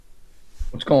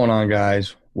What's going on,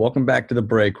 guys? Welcome back to the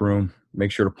break room.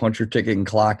 Make sure to punch your ticket and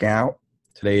clock out.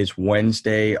 Today is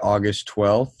Wednesday, August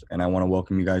 12th, and I want to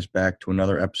welcome you guys back to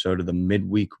another episode of the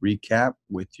Midweek Recap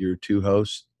with your two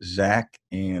hosts, Zach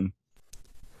and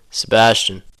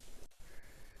Sebastian.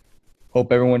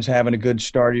 hope everyone's having a good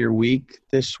start of your week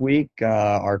this week.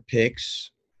 Our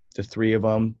picks, the three of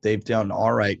them, they've done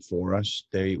all right for us.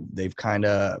 They've kind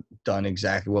of done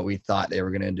exactly what we thought they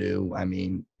were going to do. I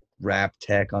mean, Rap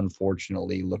Tech,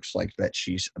 unfortunately, looks like that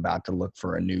she's about to look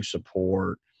for a new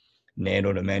support.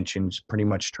 Nano Dimensions pretty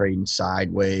much trading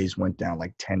sideways, went down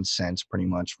like 10 cents pretty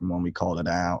much from when we called it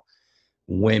out.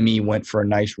 Wimmy went for a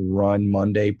nice run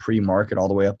Monday pre-market all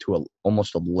the way up to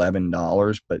almost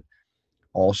 $11, but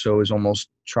also is almost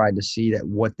tried to see that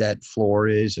what that floor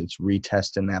is. It's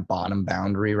retesting that bottom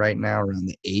boundary right now around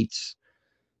the eights.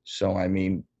 So, I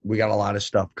mean, we got a lot of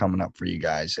stuff coming up for you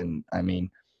guys. And, I mean,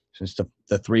 since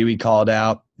the three we called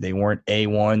out, they weren't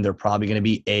A1. They're probably going to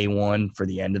be A1 for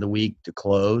the end of the week to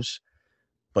close.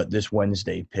 But this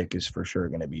Wednesday pick is for sure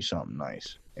going to be something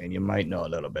nice. And you might know a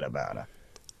little bit about it.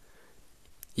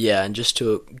 Yeah, and just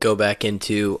to go back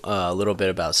into a little bit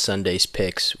about Sunday's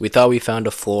picks, we thought we found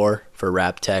a floor for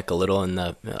Rap Tech a little in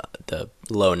the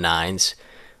low nines.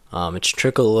 It's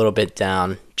trickled a little bit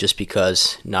down just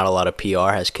because not a lot of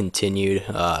PR has continued.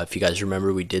 If you guys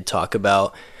remember, we did talk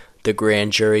about the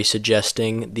grand jury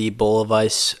suggesting the Bola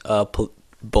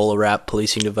Wrap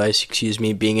policing device,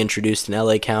 being introduced in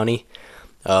LA County.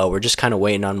 We're just kind of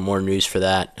waiting on more news for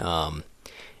that.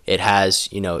 It has,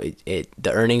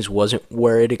 the earnings wasn't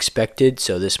where it expected,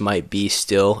 so this might be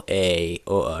still a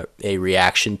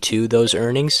reaction to those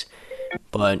earnings.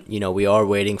 But, we are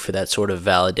waiting for that sort of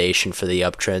validation for the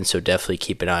uptrend, so definitely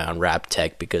keep an eye on Rap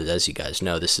Tech because, as you guys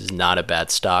know, this is not a bad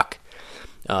stock.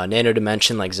 Nano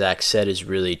Dimension, like Zach said, is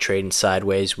really trading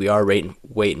sideways. We are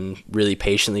waiting really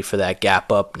patiently for that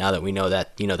gap up now that we know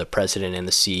that, the president and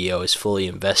the CEO is fully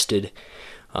invested.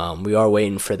 We are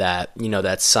waiting for that,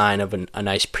 that sign of a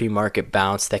nice pre-market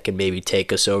bounce that can maybe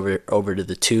take us over to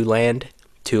the two land.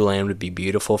 Two land would be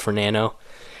beautiful for Nano.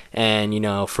 And,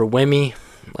 for Wimmy,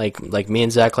 like me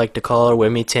and Zach like to call her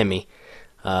Wimmy Timmy,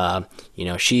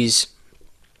 she's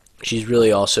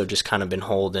really also just kind of been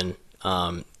holding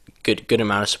good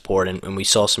amount of support, and we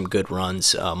saw some good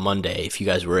runs Monday if you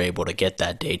guys were able to get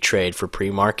that day trade for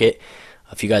pre-market.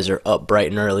 If you guys are up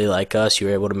bright and early like us, you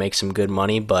were able to make some good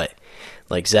money, but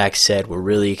like Zach said, we're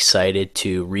really excited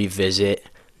to revisit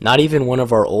not even one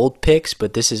of our old picks,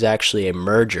 but this is actually a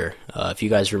merger. If you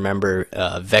guys remember,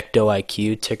 Vecto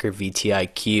IQ, ticker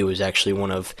VTIQ, was actually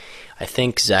one of, I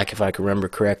think, Zach, if I can remember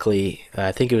correctly,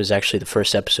 I think it was actually the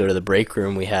first episode of the Break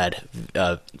Room. We had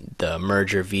the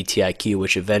merger VTIQ,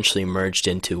 which eventually merged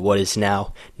into what is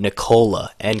now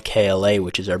Nikola, NKLA,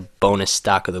 which is our bonus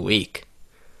stock of the week.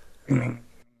 Ding,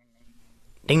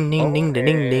 ding, ding, ding,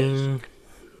 ding, ding.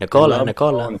 We Nikola, love the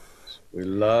Nikola. bonuses. We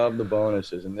love the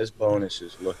bonuses, and this bonus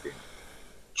is looking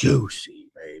juicy,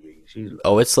 baby. She's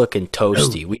Oh, it's looking oh,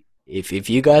 toasty. If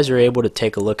you guys are able to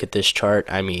take a look at this chart,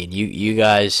 I mean, you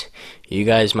guys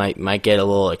might get a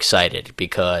little excited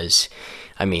because,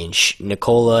 I mean,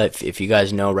 Nicola, if you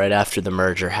guys know, right after the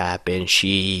merger happened,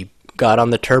 she got on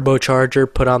the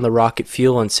turbocharger, put on the rocket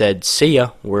fuel, and said, "See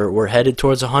ya, we're headed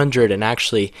towards 100," and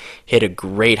actually hit a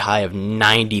great high of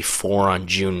 94 on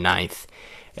June 9th.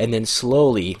 And then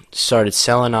slowly started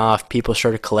selling off. People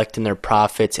started collecting their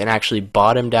profits and actually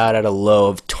bottomed out at a low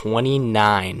of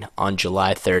 29 on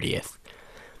July 30th.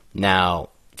 Now,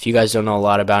 if you guys don't know a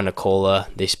lot about Nikola,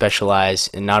 they specialize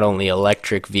in not only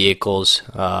electric vehicles,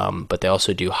 but they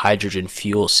also do hydrogen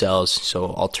fuel cells, so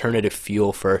alternative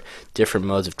fuel for different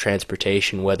modes of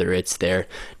transportation, whether it's their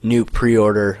new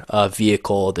pre-order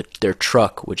vehicle, their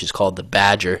truck, which is called the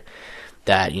Badger,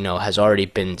 that has already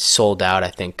been sold out. I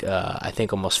think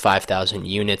almost 5,000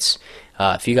 units.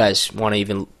 If you guys want to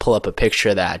even pull up a picture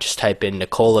of that, just type in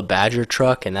Nikola Badger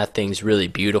truck, and that thing's really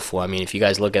beautiful. I mean, if you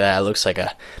guys look at that,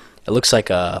 it looks like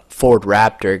a Ford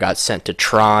Raptor got sent to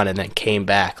Tron and then came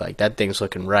back. Like, that thing's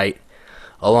looking right.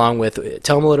 Along with,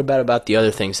 tell them a little bit about the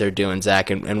other things they're doing,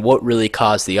 Zach, and what really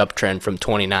caused the uptrend from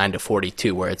 29 to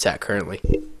 42, where it's at currently.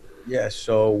 yeah.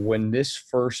 So when this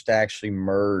first actually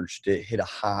merged, it hit a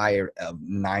high of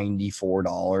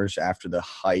 $94 after the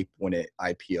hype when it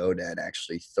IPO'd at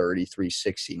actually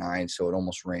 33.69. So it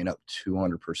almost ran up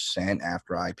 200%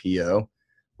 after IPO,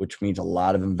 which means a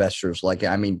lot of investors like it.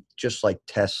 I mean, just like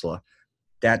Tesla,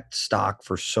 that stock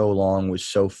for so long was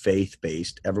so faith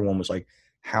based. Everyone was like,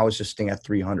 how is this thing at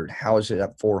 300? How is it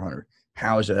at 400?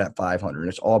 How is it at 500? And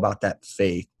it's all about that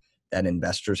faith that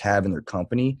investors have in their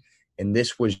company. And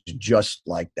this was just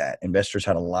like that. Investors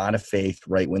had a lot of faith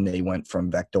right when they went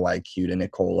from Vecto IQ to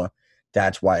Nikola.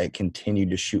 That's why it continued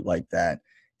to shoot like that.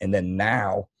 And then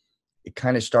now it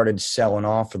kind of started selling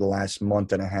off for the last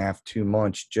month and a half, 2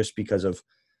 months, just because of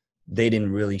they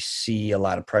didn't really see a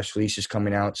lot of press releases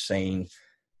coming out saying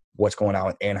what's going on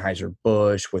with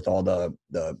Anheuser-Busch, with all the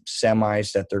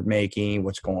semis that they're making,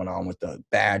 what's going on with the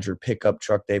Badger pickup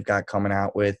truck they've got coming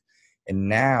out with. And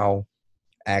now,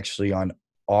 actually on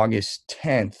August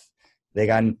 10th, they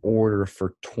got an order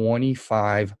for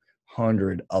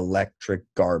 2,500 electric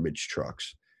garbage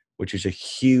trucks, which is a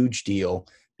huge deal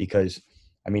because,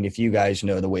 I mean, if you guys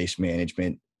know the Waste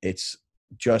Management, it's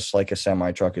just like a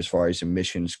semi truck as far as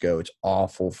emissions go. It's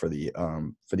awful for the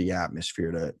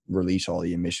atmosphere to release all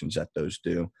the emissions that those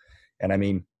do. And I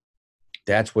mean,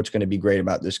 that's what's going to be great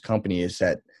about this company is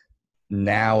that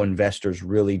now investors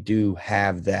really do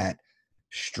have that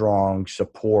strong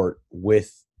support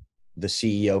with the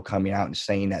CEO coming out and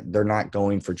saying that they're not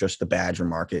going for just the Badger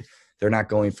market. They're not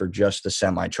going for just the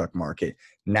semi truck market.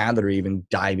 Now they're even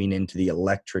diving into the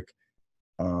electric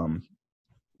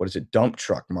dump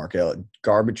truck market,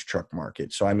 garbage truck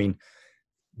market. So, I mean,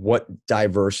 what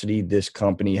diversity this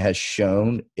company has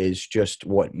shown is just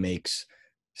what makes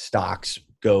stocks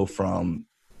go from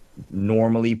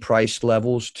normally priced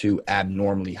levels to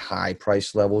abnormally high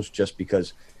price levels, just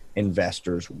because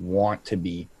investors want to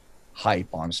be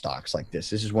hype on stocks like this.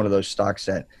 This is one of those stocks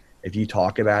that if you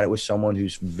talk about it with someone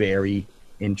who's very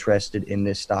interested in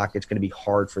this stock, it's going to be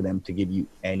hard for them to give you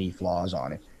any flaws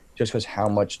on it, just because how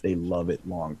much they love it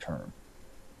long term.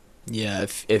 Yeah,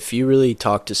 if you really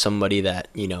talk to somebody that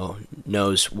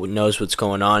knows what's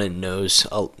going on and knows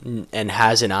and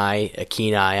has a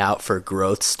keen eye out for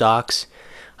growth stocks,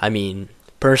 I mean,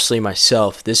 personally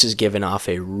myself, this is giving off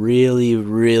a really,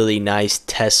 really nice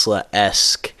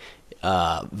Tesla-esque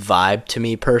vibe to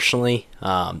me personally.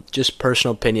 Just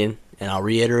personal opinion, and I'll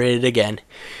reiterate it again.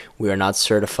 We are not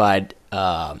certified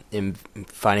in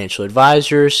financial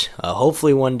advisors.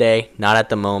 Hopefully one day, not at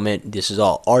the moment. This is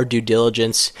all our due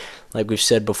diligence. Like we've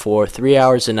said before, 3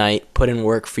 hours a night, put in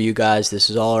work for you guys. This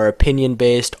is all our opinion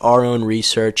based, our own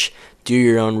research. Do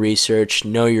your own research,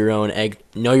 know your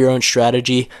own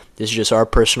strategy. This is just our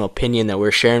personal opinion that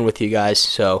we're sharing with you guys.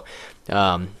 So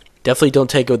definitely don't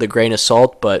take it with a grain of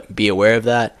salt, but be aware of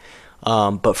that.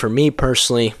 But for me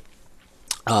personally,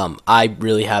 I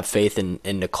really have faith in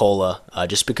Nikola,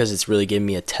 just because it's really giving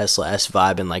me a Tesla-esque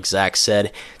vibe. And like Zach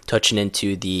said, touching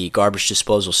into the garbage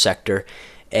disposal sector,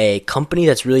 a company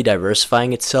that's really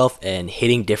diversifying itself and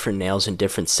hitting different nails in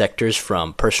different sectors,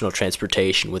 from personal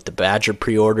transportation with the Badger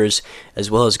pre-orders, as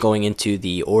well as going into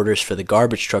the orders for the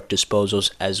garbage truck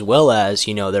disposals, as well as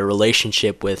their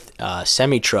relationship with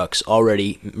semi-trucks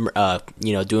already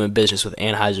doing business with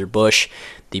Anheuser-Busch,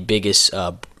 the biggest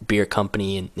beer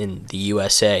company in the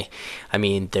USA. I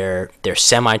mean, their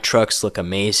semi trucks look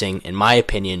amazing. In my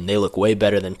opinion, they look way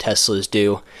better than Teslas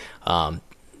do.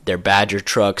 Their Badger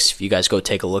trucks, if you guys go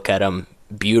take a look at them,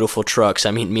 beautiful trucks.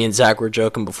 I mean, me and Zach were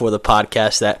joking before the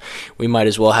podcast that we might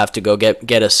as well have to go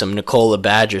get us some Nikola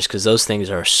Badgers, because those things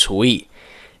are sweet.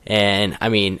 And I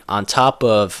mean, on top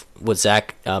of what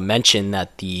Zach mentioned,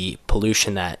 that the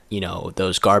pollution that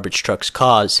those garbage trucks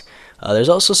cause, there's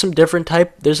also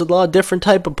there's a lot of different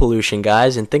type of pollution,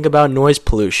 guys. And think about noise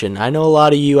pollution. I know a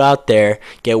lot of you out there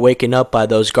get waken up by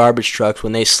those garbage trucks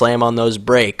when they slam on those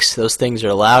brakes. Those things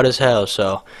are loud as hell.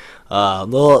 So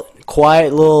little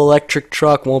quiet little electric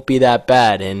truck won't be that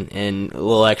bad, and a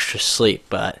little extra sleep.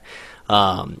 But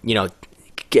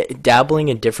dabbling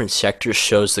in different sectors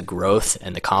shows the growth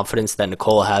and the confidence that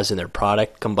Nikola has in their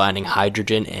product, combining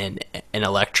hydrogen and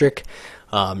electric.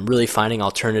 Really finding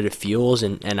alternative fuels,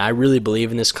 and I really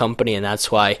believe in this company, and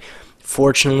that's why,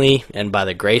 fortunately and by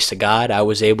the grace of God, I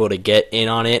was able to get in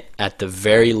on it at the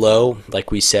very low,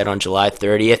 like we said, on July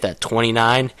 30th at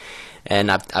 29. And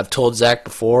I've told Zach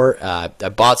before, I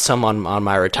bought some on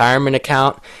my retirement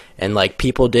account, and like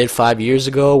people did 5 years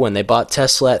ago when they bought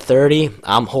Tesla at 30,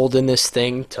 I'm holding this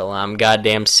thing till I'm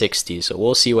goddamn 60, so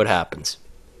we'll see what happens.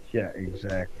 Yeah,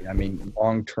 exactly. I mean,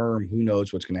 long term, who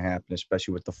knows what's going to happen,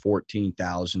 especially with the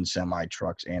 14,000 semi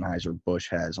trucks Anheuser-Busch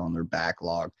has on their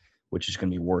backlog, which is going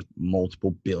to be worth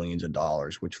multiple billions of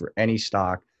dollars, which for any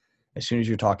stock, as soon as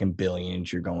you're talking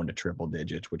billions, you're going to triple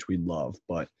digits, which we love.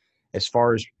 But as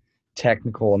far as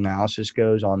technical analysis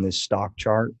goes on this stock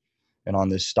chart and on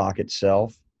this stock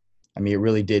itself, I mean, it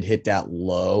really did hit that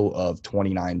low of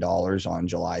 $29 on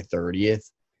July 30th.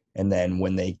 And then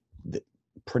when they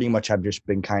pretty much have just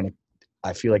been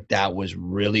I feel like that was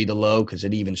really the low, because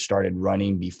it even started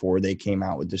running before they came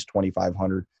out with this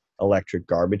 2,500 electric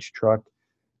garbage truck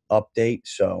update.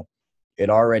 So It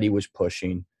already was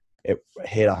pushing. It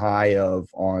hit a high of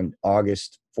on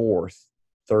August 4th,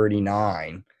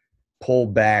 39,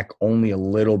 pulled back only a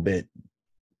little bit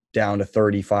down to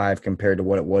 35 compared to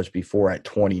what it was before at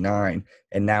 29.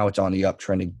 And now it's on the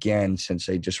uptrend again since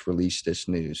they just released this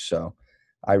news. So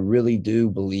I really do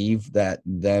believe that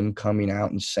them coming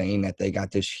out and saying that they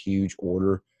got this huge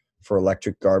order for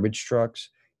electric garbage trucks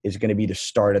is going to be the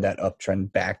start of that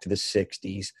uptrend back to the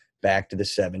 60s, back to the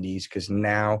 70s, because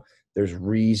now there's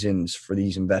reasons for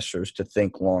these investors to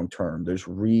think long term. There's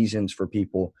reasons for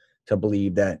people to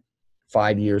believe that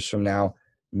 5 years from now,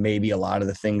 maybe a lot of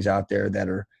the things out there that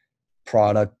are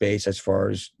product based as far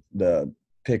as the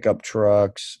pickup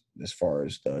trucks, as far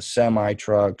as the semi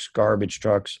trucks, garbage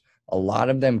trucks, a lot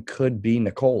of them could be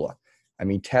Nikola. I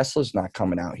mean, Tesla's not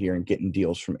coming out here and getting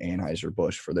deals from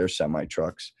Anheuser-Busch for their semi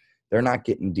trucks. They're not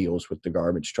getting deals with the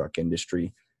garbage truck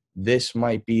industry. This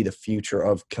might be the future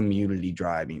of community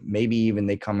driving. Maybe even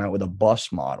they come out with a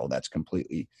bus model that's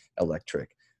completely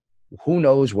electric. Who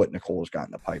knows what Nikola's got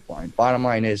in the pipeline? Bottom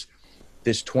line is,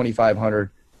 this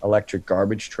 2,500 electric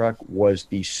garbage truck was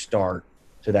the start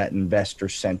to that investor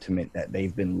sentiment that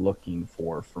they've been looking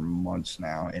for months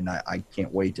now. And I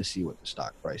can't wait to see what the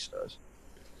stock price does.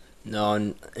 No,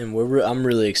 and I'm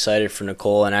really excited for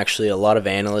Nikola, and actually a lot of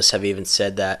analysts have even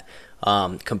said that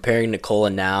comparing Nikola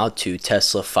now to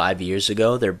Tesla 5 years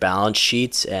ago, their balance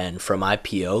sheets and from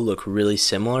IPO look really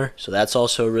similar. So that's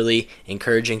also a really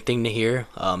encouraging thing to hear.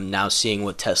 Now seeing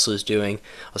what Tesla's doing,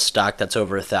 a stock that's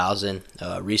over 1,000.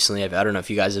 Recently, I don't know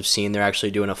if you guys have seen, they're actually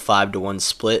doing a 5-to-1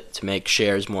 split to make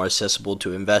shares more accessible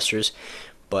to investors.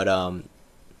 But I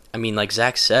mean, like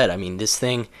Zach said, I mean, this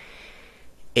thing,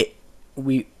 it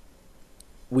we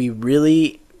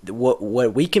really,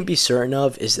 what we can be certain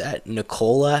of is that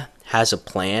Nikola has a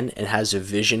plan and has a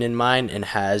vision in mind and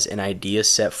has an idea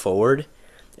set forward,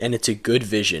 and it's a good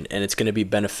vision, and it's going to be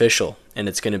beneficial, and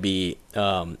it's going to be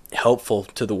helpful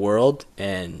to the world,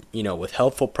 and with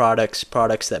helpful products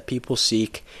that people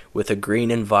seek, with a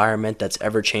green environment that's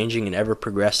ever changing and ever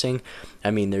progressing.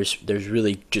 I mean, there's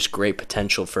really just great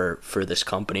potential for this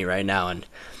company right now.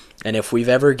 And if we've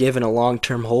ever given a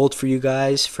long-term hold for you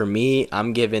guys, for me,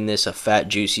 I'm giving this a fat,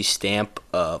 juicy stamp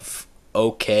of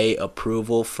okay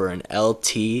approval for an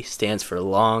LT, stands for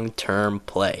long-term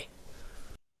play.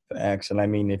 Facts. And I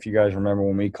mean, if you guys remember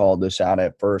when we called this out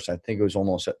at first, I think it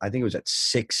was at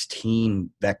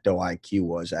 16 Vecto IQ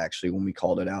was actually when we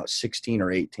called it out, 16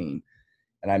 or 18.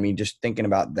 And I mean, just thinking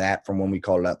about that from when we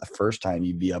called it out the first time,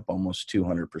 you'd be up almost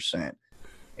 200%.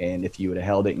 And if you would have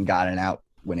held it and gotten out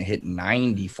when it hit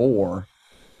 94,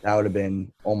 that would have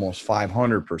been almost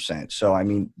 500%. So, I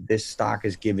mean, this stock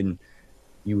has given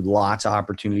you lots of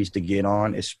opportunities to get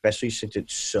on, especially since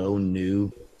it's so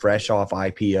new, fresh off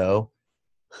IPO.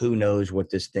 Who knows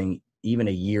what this thing, even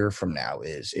a year from now,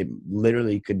 is? It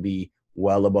literally could be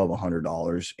well above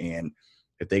 $100. And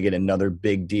if they get another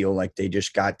big deal like they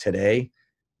just got today,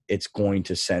 it's going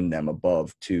to send them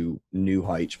above to new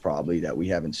heights probably that we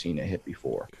haven't seen it hit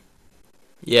before.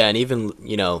 Yeah, and even,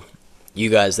 you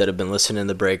guys that have been listening in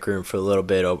the break room for a little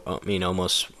bit,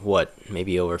 almost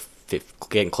maybe over 50,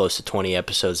 getting close to 20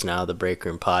 episodes now, the break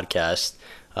room podcast,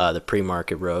 the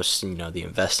pre-market roast, the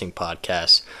investing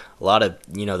podcast. A lot of,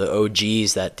 the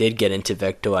OGs that did get into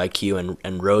Vecto IQ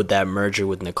and rode that merger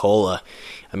with Nikola.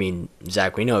 I mean,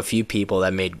 Zach, we know a few people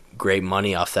that made great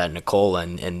money off that Nikola,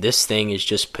 and this thing is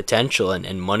just potential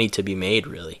and money to be made,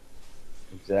 really.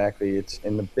 Exactly.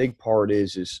 And the big part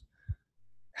is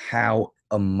how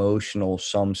emotional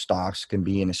some stocks can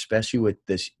be, and especially with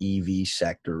this EV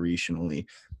sector recently.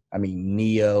 I mean,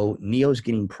 NIO's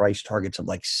getting price targets of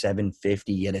like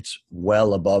 750, yet it's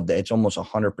well above that. It's almost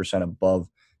 100% above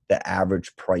the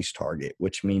average price target,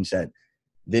 which means that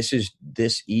this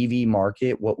EV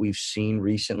market, what we've seen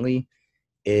recently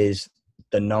is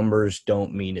the numbers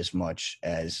don't mean as much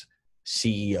as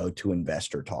CEO to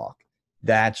investor talk.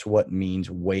 That's what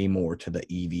means way more to the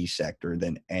EV sector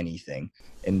than anything.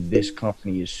 And this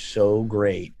company is so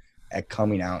great at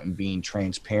coming out and being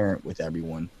transparent with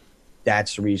everyone.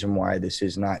 That's the reason why this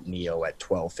is not NIO at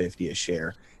 $12.50 a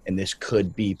share, and this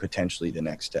could be potentially the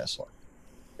next Tesla,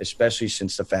 especially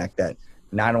since the fact that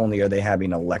not only are they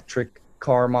having electric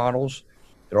car models,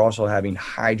 they're also having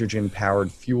hydrogen-powered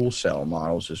fuel cell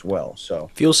models as well. So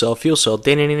Fuel cell.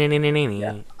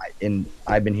 yeah, and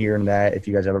I've been hearing that. If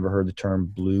you guys have ever heard the term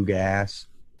blue gas,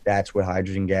 that's what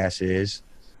hydrogen gas is.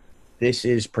 This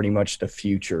is pretty much the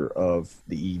future of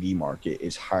the EV market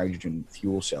is hydrogen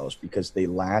fuel cells because they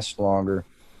last longer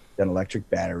than electric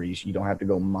batteries. You don't have to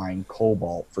go mine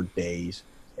cobalt for days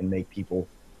and make people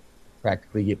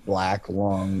practically get black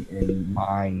lung in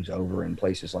mines over in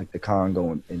places like the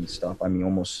Congo and stuff. I mean,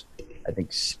 almost, I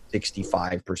think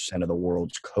 65% of the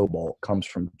world's cobalt comes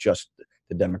from just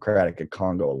the Democratic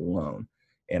Congo alone.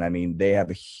 And I mean, they have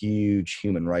a huge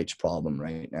human rights problem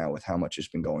right now with how much has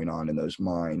been going on in those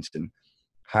mines. And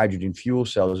hydrogen fuel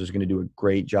cells is going to do a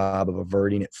great job of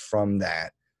averting it from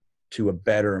that to a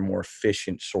better and more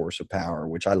efficient source of power,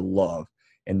 which I love.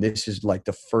 And this is like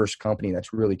the first company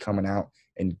that's really coming out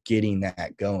and getting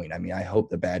that going. I mean, I hope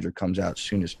the Badger comes out as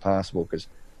soon as possible because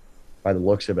by the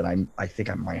looks of it, I think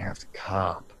I might have to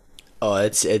cop. Oh,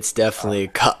 it's definitely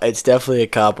it's definitely a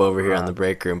cop over here on the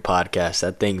Break Room podcast.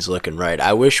 That thing's looking right.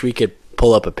 I wish we could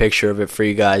pull up a picture of it for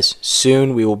you guys.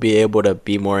 Soon we will be able to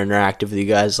be more interactive with you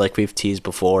guys, like we've teased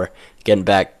before. Getting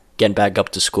back up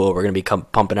to school, we're gonna be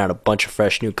pumping out a bunch of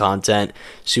fresh new content,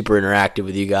 super interactive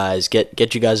with you guys.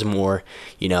 Get you guys more,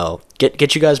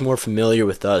 get you guys more familiar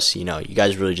with us. You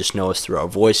guys really just know us through our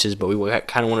voices, but we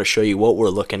kind of want to show you what we're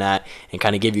looking at and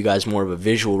kind of give you guys more of a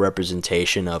visual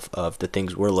representation of the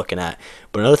things we're looking at.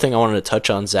 But another thing I wanted to touch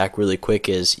on, Zach, really quick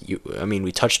is,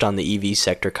 we touched on the EV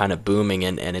sector kind of booming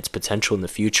and its potential in the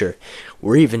future.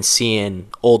 We're even seeing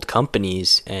old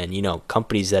companies and,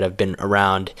 companies that have been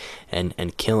around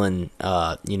and killing,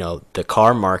 the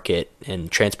car market and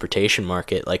transportation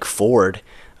market, like Ford,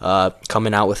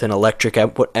 coming out with an electric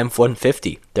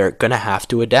F-150. They're going to have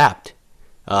to adapt.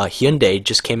 Hyundai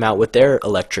just came out with their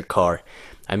electric car.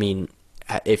 I mean,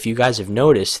 if you guys have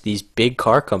noticed, these big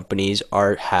car companies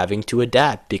are having to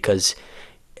adapt because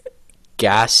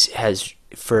gas has,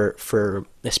 for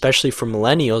especially for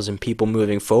millennials and people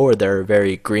moving forward that are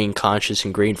very green conscious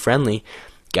and green friendly,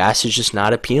 gas is just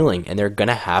not appealing, and they're going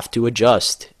to have to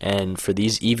adjust. And for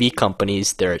these EV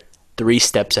companies, they're 3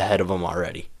 steps ahead of them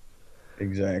already.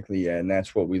 Exactly, yeah, and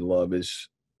that's what we love there's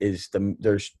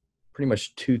pretty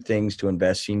much 2 things to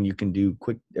invest in. You can do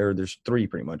there's 3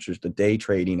 pretty much. There's the day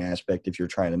trading aspect if you're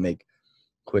trying to make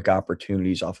quick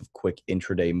opportunities off of quick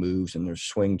intraday moves, and there's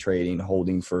swing trading,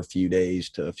 holding for a few days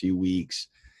to a few weeks,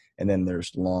 and then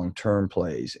there's long-term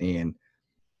plays. And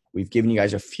we've given you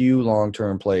guys a few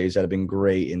long-term plays that have been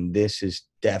great, and this is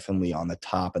definitely on the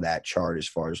top of that chart as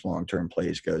far as long-term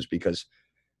plays goes, because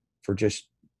for just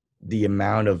the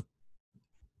amount of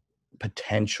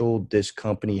potential this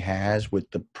company has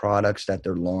with the products that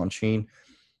they're launching.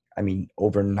 I mean,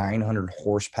 over 900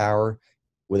 horsepower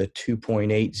with a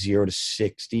 2.8 0 to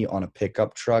 60 on a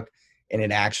pickup truck, and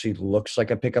it actually looks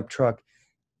like a pickup truck.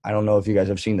 I don't know if you guys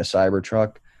have seen the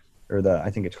Cybertruck, or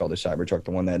I think it's called the Cybertruck,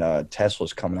 the one that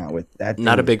Tesla's coming out with.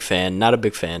 Not a big fan. Not a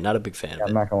big fan. Not a big fan.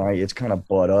 I'm not gonna lie, it's kind of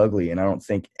butt ugly, and I don't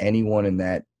think anyone in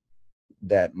that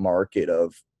market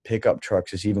of pickup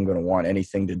trucks is even going to want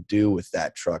anything to do with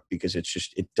that truck, because it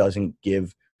doesn't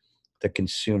give the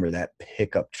consumer that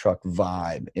pickup truck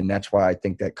vibe. And that's why I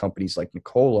think that companies like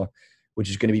Nikola,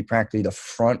 which is going to be practically the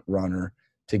front runner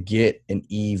to get an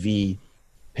EV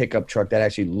pickup truck that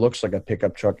actually looks like a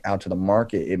pickup truck out to the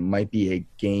market, it might be a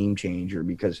game changer.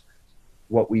 Because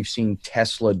what we've seen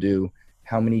Tesla do,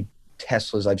 how many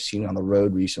Teslas I've seen on the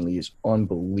road recently, is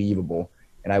unbelievable.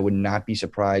 And I would not be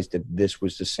surprised if this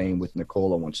was the same with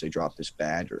Nikola once they drop this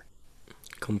Badger.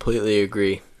 Completely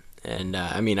agree. And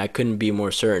I couldn't be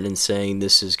more certain in saying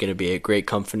this is going to be a great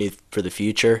company for the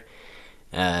future.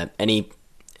 Any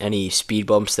speed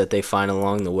bumps that they find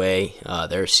along the way,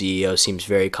 their CEO seems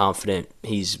very confident.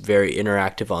 He's very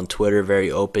interactive on Twitter,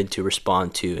 very open to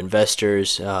respond to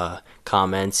investors'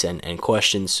 comments and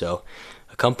questions. So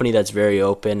a company that's very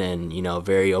open and,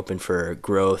 very open for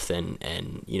growth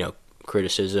and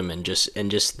criticism and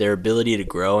just their ability to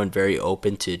grow, and very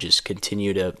open to just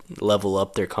continue to level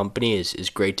up their company is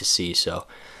great to see. So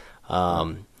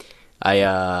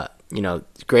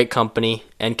great company,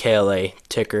 NKLA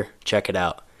ticker, check it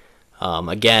out.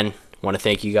 Again, want to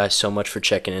thank you guys so much for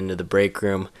checking into the Break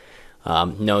Room.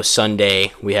 No,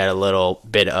 Sunday we had a little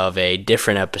bit of a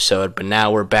different episode, but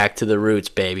now we're back to the roots,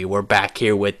 baby. We're back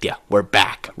here with you. We're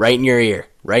back right in your ear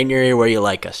where you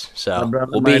like us. So my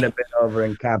brother might have been over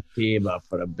in Captiva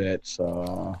for a bit,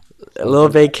 so a little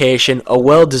vacation, a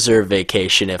well-deserved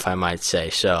vacation, if I might say.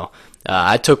 So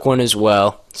I took one as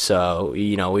well. So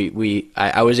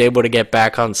I was able to get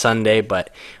back on Sunday, but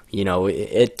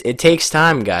it takes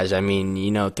time, guys.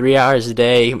 3 hours a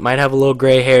day, might have a little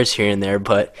gray hairs here and there,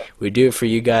 but we do it for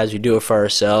you guys, we do it for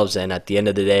ourselves, and at the end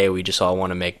of the day, we just all want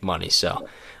to make money. So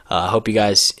I hope you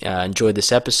guys enjoyed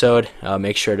this episode.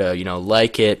 Make sure to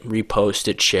like it, repost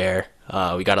it, share.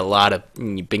 We got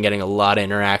been getting a lot of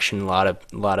interaction, a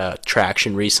lot of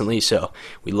traction recently, so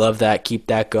we love that. Keep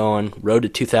that going. Road to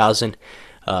 2,000.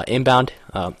 inbound.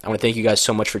 I want to thank you guys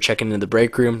so much for checking into the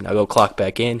break room. Now go clock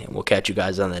back in, and we'll catch you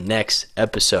guys on the next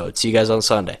episode. See you guys on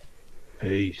Sunday.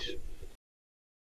 Peace.